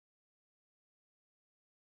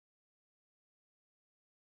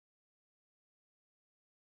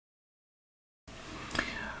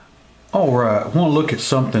Alright, I want to look at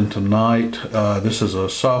something tonight. This is a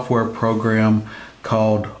software program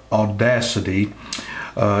called Audacity.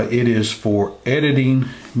 It is for editing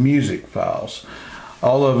music files.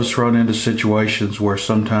 All of us run into situations where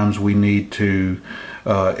sometimes we need to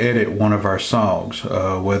edit one of our songs,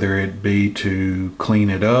 whether it be to clean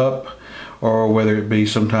it up or whether it be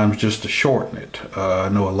sometimes just to shorten it. I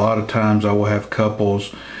know a lot of times I will have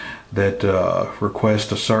couples that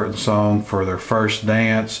request a certain song for their first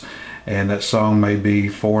dance, and that song may be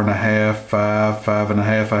 4.5,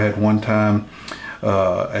 5.5. I had one time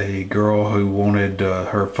a girl who wanted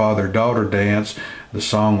her father-daughter dance. The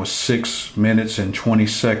song was 6 minutes and 20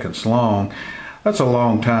 seconds long. That's a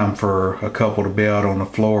long time for a couple to be out on the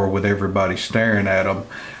floor with everybody staring at them,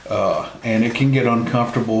 and it can get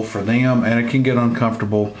uncomfortable for them, and it can get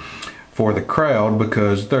uncomfortable for the crowd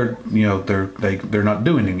because they're not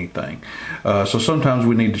doing anything. So sometimes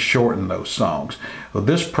we need to shorten those songs. Well,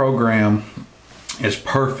 this program is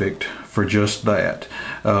perfect for just that,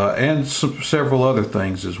 and several other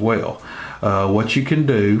things as well. What you can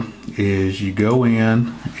do is you go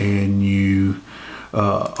in and you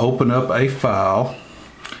open up a file,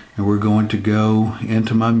 and we're going to go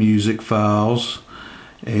into my music files,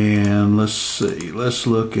 and let's see, let's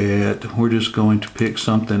look at, we're just going to pick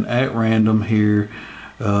something at random here.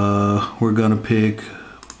 We're going to pick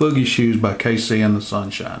Boogie Shoes by KC and the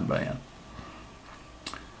Sunshine Band.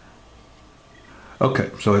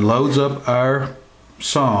 Okay, so it loads up our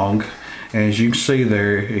song, and as you can see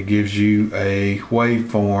there, it gives you a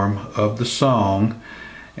waveform of the song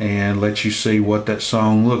and lets you see what that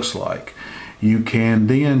song looks like. You can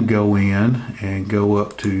then go in and go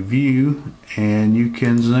up to view, and you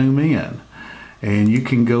can zoom in, and you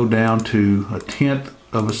can go down to 1/10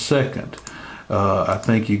 of a second. I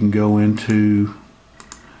think you can go into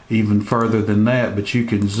even further than that, but you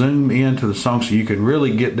can zoom into the song so you can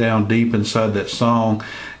really get down deep inside that song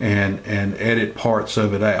and edit parts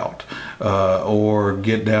of it out, or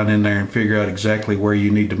get down in there and figure out exactly where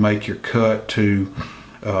you need to make your cut to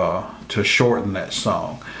shorten that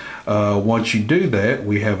song. Once you do that,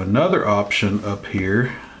 we have another option up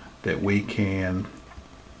here that we can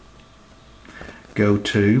go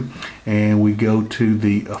to, and we go to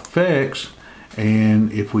the effects,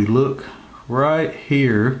 and if we look right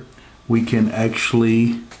here, we can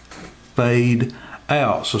actually fade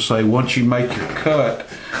out. So say once you make your cut,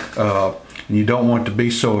 and you don't want it to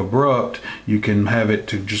be so abrupt, you can have it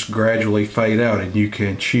to just gradually fade out, and you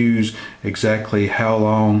can choose exactly how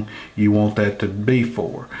long you want that to be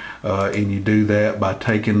for. And you do that by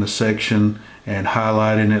taking the section and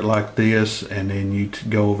highlighting it like this, and then you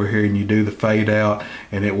go over here and you do the fade out,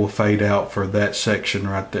 and it will fade out for that section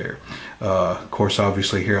right there. Of course,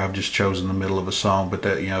 obviously here I've just chosen the middle of a song, but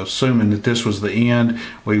that, assuming that this was the end,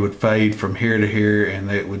 we would fade from here to here,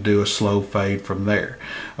 and it would do a slow fade from there.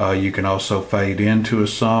 You can also fade into a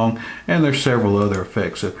song, and there's several other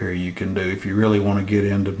effects up here you can do if you really want to get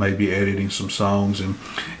into maybe editing some songs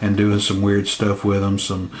and doing some weird stuff with them,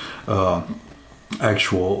 some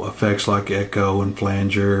actual effects like echo and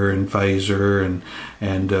flanger and phaser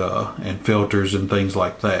and filters and things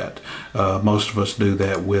like that. Most of us do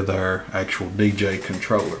that with our actual DJ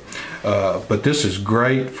controller. But this is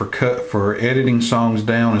great for editing songs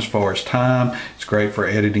down as far as time. It's great for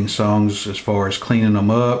editing songs as far as cleaning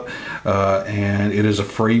them up, and it is a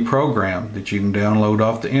free program that you can download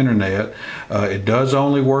off the internet. It does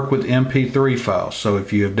only work with MP3 files, so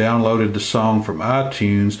if you have downloaded the song from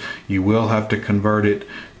iTunes, you will have to convert it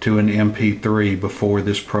to an MP3 before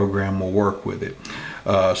this program will work with it.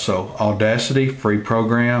 So Audacity, free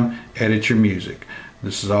program, edit your music.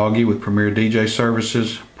 This is Augie with Premier DJ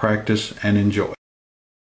Services. Practice and enjoy.